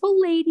wonderful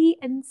lady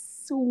and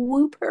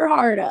swoop her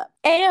heart up.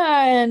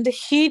 And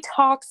he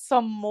talks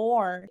some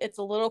more. It's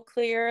a little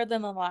clearer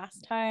than the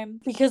last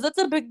time because it's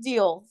a big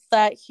deal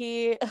that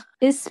he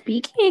is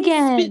speaking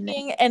again.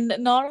 And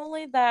not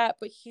only that,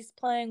 but he's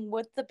playing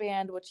with the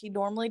band, which he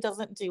normally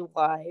doesn't do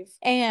live.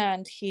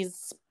 And he's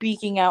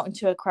speaking out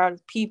into a crowd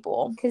of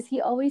people. Because he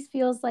always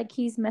feels like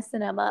he's messing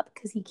them up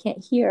because he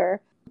can't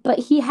hear. But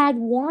he had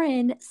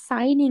Warren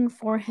signing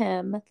for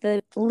him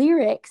the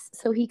lyrics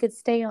so he could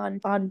stay on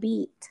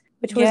beat,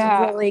 which was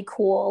really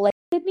cool. Like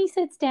Sydney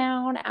sits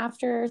down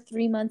after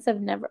 3 months of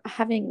never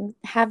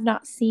have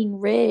not seen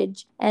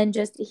Ridge, and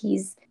just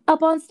he's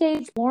up on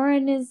stage.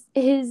 Warren is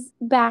his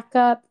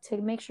backup to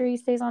make sure he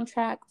stays on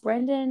track.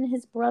 Brendan,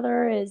 his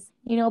brother, is,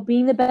 you know,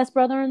 being the best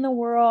brother in the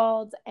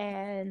world.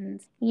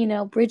 And, you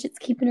know, Bridget's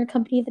keeping her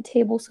company at the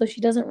table so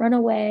she doesn't run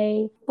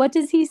away. What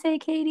does he say,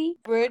 Katie?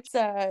 Bridge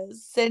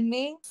says,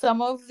 Sydney,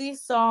 some of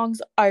these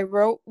songs I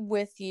wrote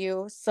with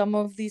you. Some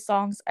of these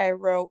songs I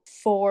wrote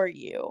for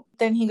you.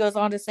 Then he goes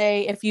on to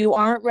say, if you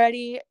aren't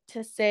ready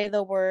to say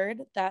the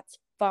word, that's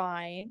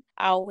fine.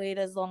 I'll wait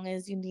as long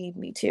as you need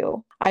me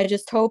to. I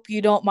just hope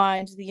you don't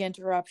mind the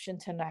interruption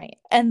tonight.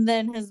 And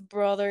then his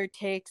brother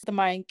takes the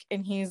mic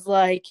and he's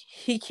like,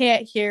 he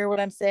can't hear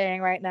what I'm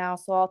saying right now,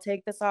 so I'll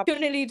take this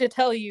opportunity to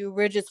tell you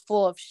Ridge is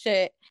full of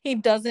shit. He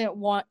doesn't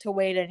want to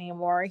wait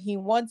anymore. He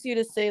wants you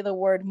to say the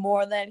word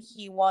more than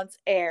he wants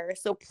air.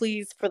 So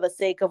please, for the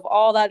sake of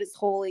all that is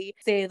holy,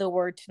 say the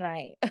word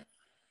tonight.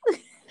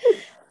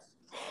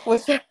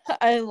 Which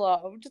I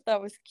loved.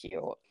 That was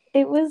cute.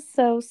 It was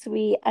so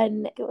sweet,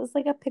 and it was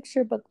like a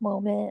picture book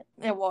moment.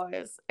 It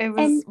was. It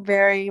was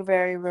very,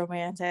 very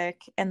romantic.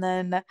 And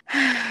then,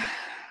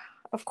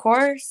 of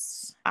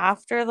course,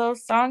 after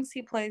those songs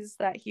he plays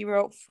that he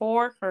wrote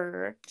for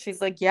her,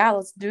 she's like, yeah,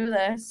 let's do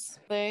this.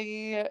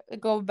 They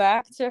go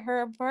back to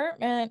her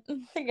apartment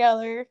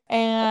together.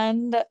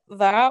 And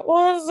that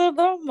was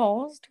the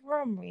most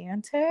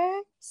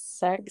romantic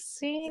sex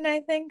scene I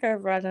think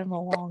I've read in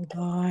a long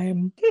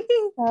time.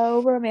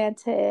 So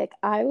romantic.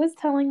 I was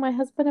telling my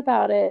husband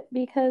about it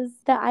because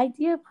the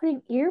idea of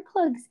putting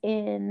earplugs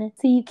in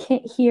so you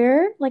can't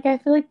hear, like I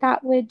feel like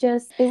that would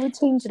it would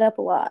change it up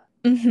a lot.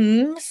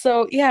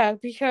 So yeah,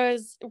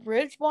 because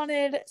Ridge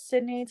wanted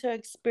Sydney to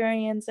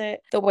experience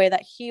it the way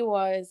that he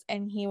was,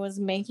 and he was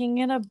making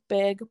it a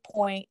big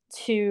point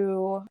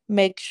to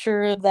make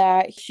sure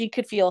that she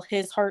could feel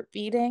his heart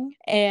beating,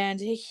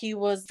 and he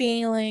was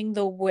feeling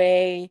the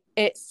way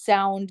it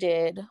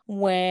sounded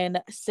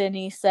when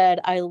Sydney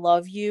said I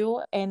love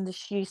you, and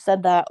she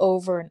said that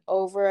over and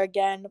over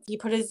again. He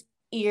put his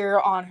ear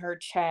on her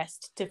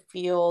chest to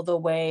feel the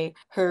way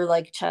her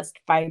like chest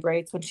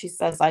vibrates when she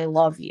says I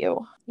love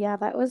you. Yeah,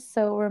 that was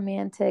so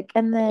romantic.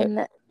 And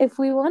then if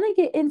we want to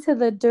get into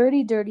the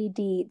dirty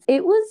deeds,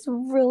 it was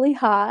really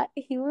hot.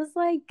 He was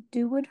like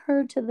doing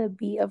her to the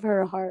beat of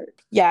her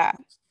heart. Yeah,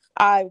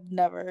 I've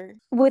never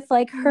with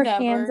like her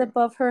hands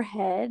above her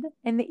head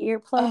and the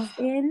earplugs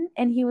in,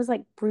 and he was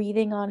like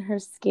breathing on her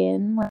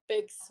skin like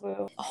big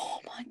swoop. Oh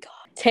my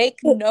god, take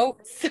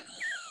notes.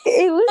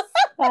 It was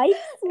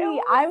spicy.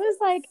 I was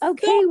like,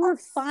 okay, we're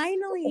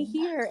finally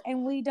here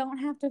and we don't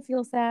have to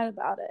feel sad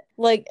about it.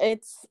 Like,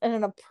 it's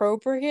an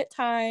appropriate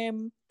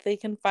time. They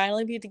can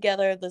finally be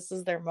together. This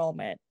is their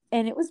moment.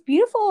 And it was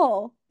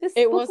beautiful. This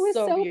book was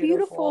so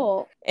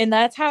beautiful. And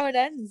that's how it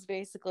ends,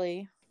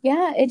 basically.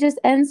 Yeah, it just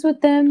ends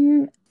with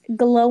them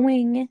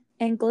glowing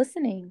and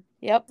glistening.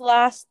 Yep.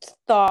 Last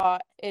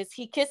thought is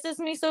he kisses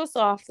me so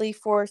softly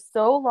for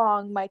so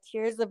long, my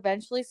tears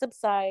eventually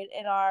subside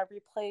and are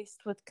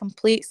replaced with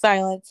complete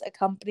silence,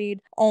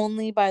 accompanied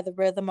only by the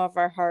rhythm of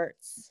our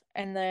hearts.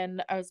 And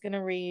then I was going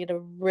to read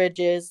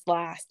Ridge's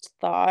last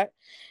thought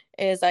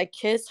is I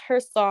kiss her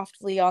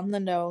softly on the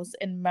nose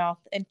and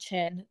mouth and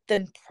chin,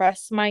 then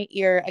press my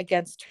ear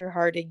against her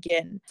heart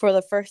again. For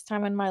the first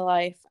time in my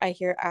life, I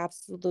hear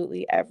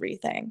absolutely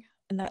everything.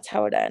 And that's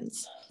how it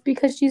ends.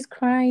 Because she's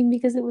crying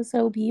because it was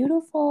so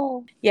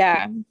beautiful.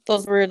 Yeah,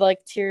 those were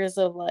like tears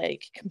of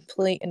like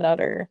complete and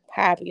utter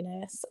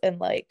happiness, and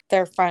like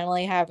they're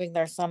finally having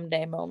their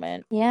someday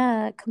moment.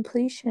 Yeah,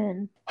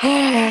 completion.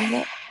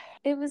 And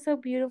it was so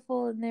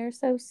beautiful, and they're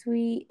so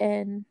sweet,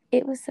 and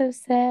it was so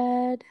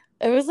sad.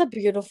 It was a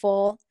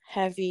beautiful,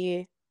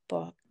 heavy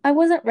book. I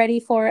wasn't ready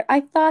for it. I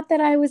thought that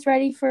I was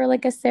ready for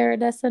like a Sarah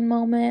Dessen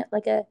moment,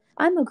 like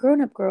I'm a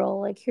grown-up girl,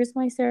 like here's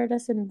my Sarah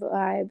Dessen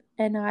vibe,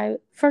 and I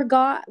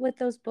forgot what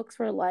those books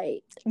were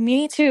like.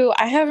 Me too.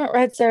 I haven't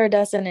read Sarah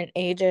Dessen in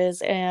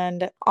ages,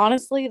 and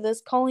honestly,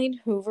 this Colleen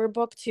Hoover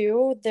book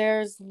too,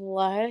 there's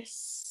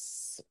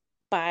less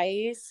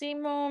spicy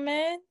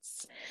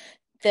moments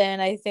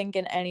than I think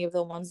in any of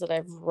the ones that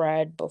I've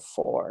read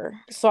before.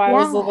 So I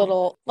was a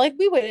little like,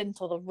 we waited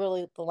until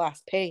the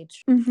last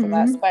page for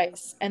that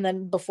spice, and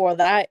then before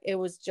that it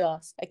was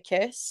just a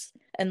kiss,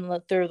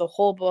 and through the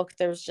whole book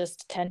there's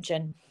just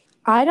tension.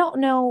 I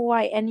don't know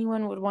why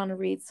anyone would want to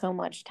read so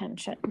much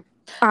tension.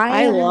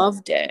 I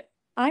loved it.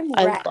 I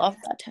love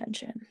that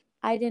tension.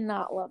 I did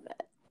not love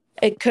it.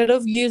 It could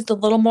have used a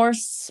little more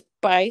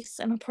spice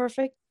in a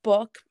perfect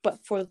book,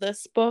 but for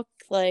this book,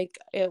 like,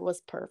 it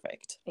was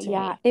perfect.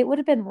 Yeah, it would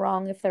have been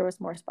wrong if there was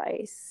more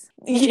spice.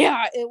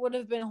 Yeah, it would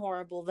have been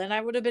horrible. Then I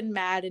would have been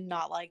mad and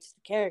not liked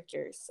the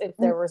characters if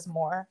there was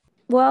more.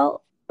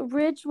 Well,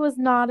 Ridge was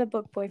not a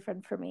book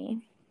boyfriend for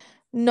me.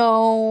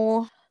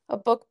 No, a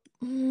book.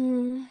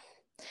 No.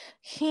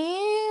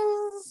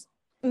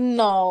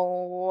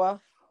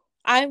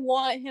 I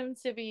want him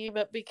to be,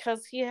 but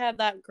because he had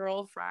that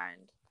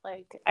girlfriend,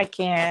 like, I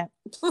can't.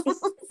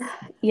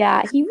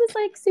 Yeah, he was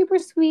like super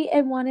sweet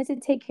and wanted to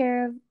take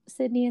care of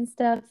Sydney and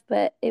stuff,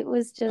 but it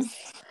was just,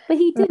 but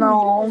he didn't.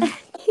 No.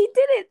 He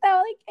didn't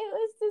though. Like, it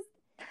was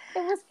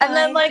fine. And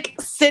then like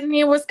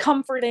Sydney was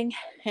comforting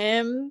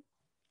him.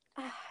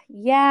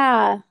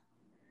 Yeah.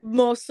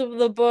 Most of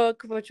the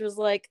book, which was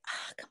like,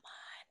 come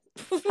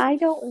on. I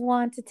don't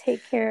want to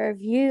take care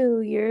of you.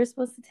 You're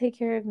supposed to take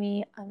care of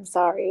me. I'm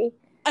sorry.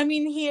 I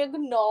mean, he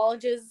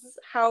acknowledges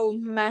how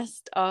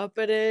messed up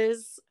it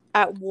is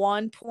at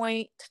one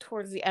point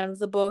towards the end of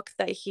the book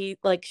that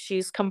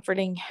she's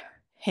comforting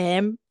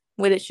him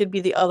when it should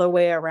be the other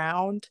way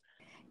around.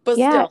 But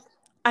still.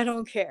 I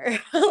don't care.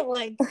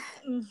 Like,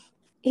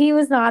 He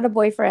was not a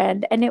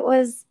boyfriend, and it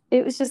was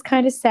just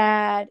kind of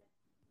sad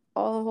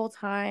all the whole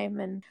time.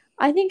 And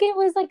I think it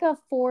was like a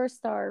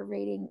 4-star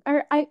rating,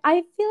 or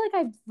I feel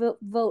like I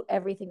vote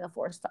everything a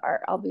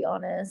 4-star, I'll be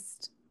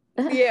honest.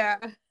 yeah.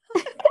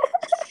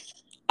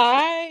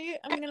 I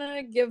am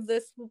gonna give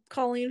this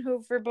Colleen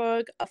Hoover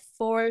book a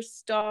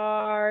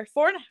 4-star,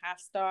 4.5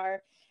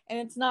 star, and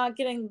it's not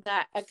getting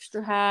that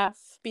extra half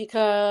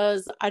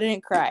because I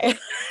didn't cry.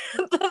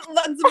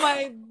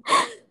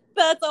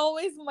 That's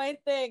always my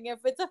thing. If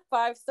it's a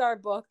 5-star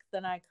book,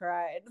 then I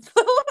cried.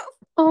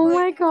 Oh Like,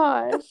 my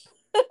gosh.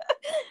 but it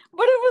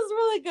was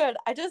really good.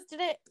 I just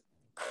didn't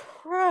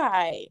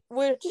cry,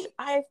 which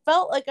I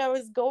felt like I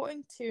was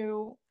going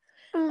to.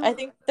 I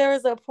think there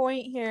was a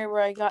point here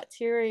where I got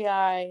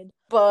teary-eyed,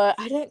 but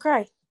I didn't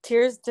cry.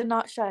 Tears did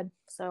not shed.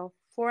 So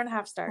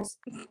 4.5 stars.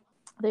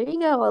 There you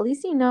go. At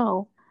least you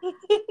know.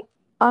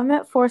 I'm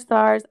at 4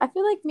 stars. I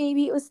feel like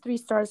maybe it was 3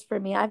 stars for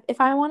me.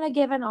 If I want to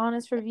give an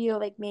honest review,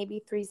 like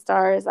maybe 3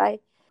 stars.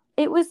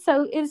 It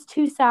was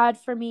too sad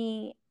for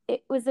me.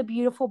 It was a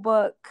beautiful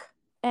book.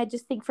 I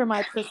just think for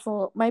my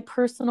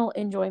personal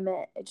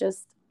enjoyment,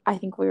 I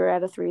think we were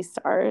at a 3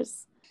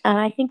 stars. And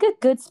I think a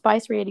good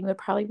spice rating would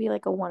probably be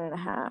like a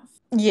 1.5.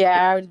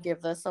 Yeah, I would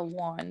give this a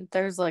 1.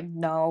 There's like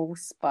no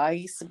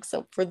spice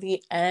except for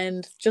the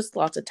end. Just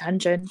lots of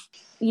tension.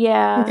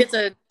 Yeah. It's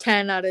a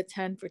 10 out of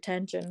 10 for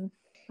tension.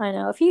 I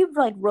know. If you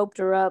like roped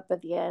her up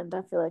at the end,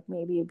 I feel like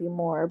maybe it'd be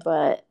more,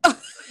 but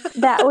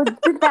that would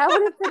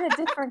have been a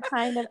different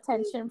kind of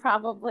tension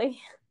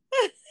probably.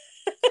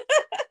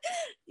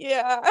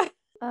 Yeah.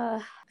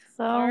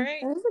 So All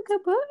right. it was a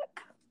good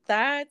book.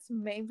 That's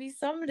Maybe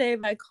Someday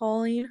by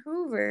Colleen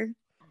Hoover.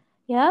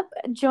 Yep.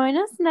 Join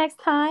us next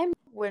time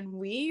when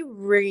we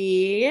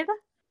read.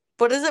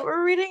 What is it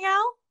we're reading,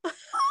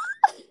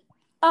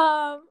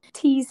 Al?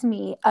 Tease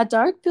Me, a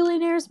dark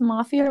billionaire's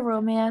mafia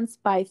romance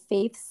by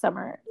Faith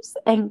Summers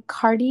and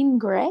Cardine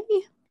Gray.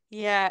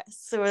 Yeah,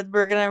 so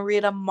we're gonna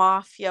read a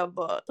mafia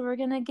book. So we're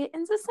gonna get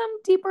into some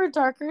deeper,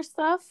 darker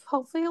stuff.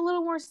 Hopefully, a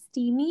little more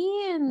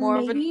steamy and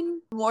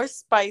more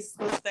spice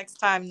this next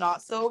time.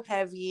 Not so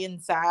heavy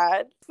and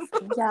sad.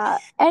 Yeah,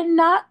 and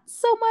not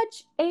so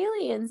much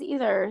aliens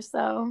either.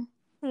 So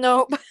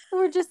nope.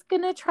 We're just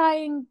gonna try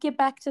and get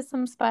back to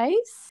some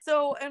spice.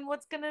 So, and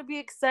what's gonna be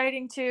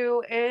exciting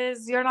too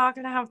is you're not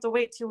gonna have to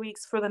wait 2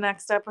 weeks for the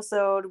next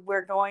episode.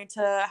 We're going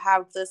to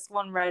have this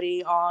one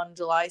ready on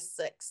July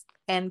 6th.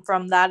 And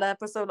from that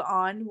episode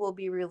on, we'll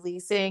be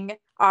releasing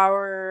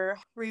our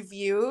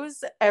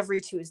reviews every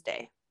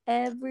Tuesday.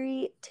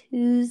 Every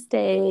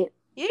Tuesday.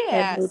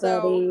 Yeah,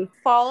 everybody. So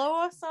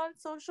follow us on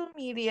social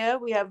media.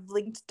 We have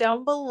linked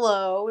down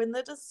below in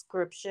the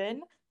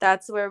description.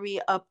 That's where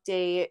we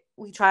update.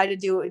 We try to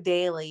do it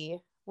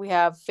daily. We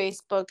have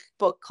Facebook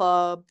Book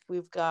Club.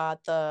 We've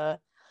got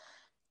the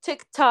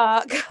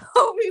TikTok.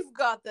 We've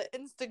got the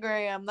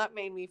Instagram. That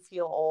made me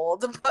feel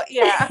old, but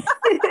yeah.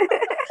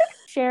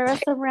 Share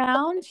us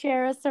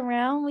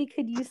around. We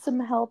could use some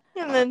help.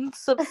 And then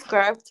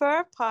subscribe to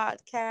our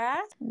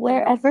podcast.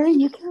 Wherever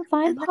you can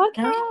find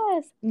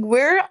podcasts.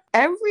 We're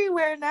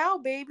everywhere now,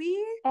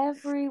 baby.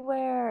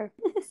 Everywhere.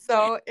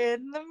 So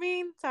in the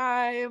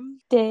meantime,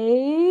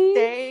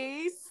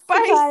 stay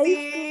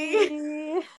spicy.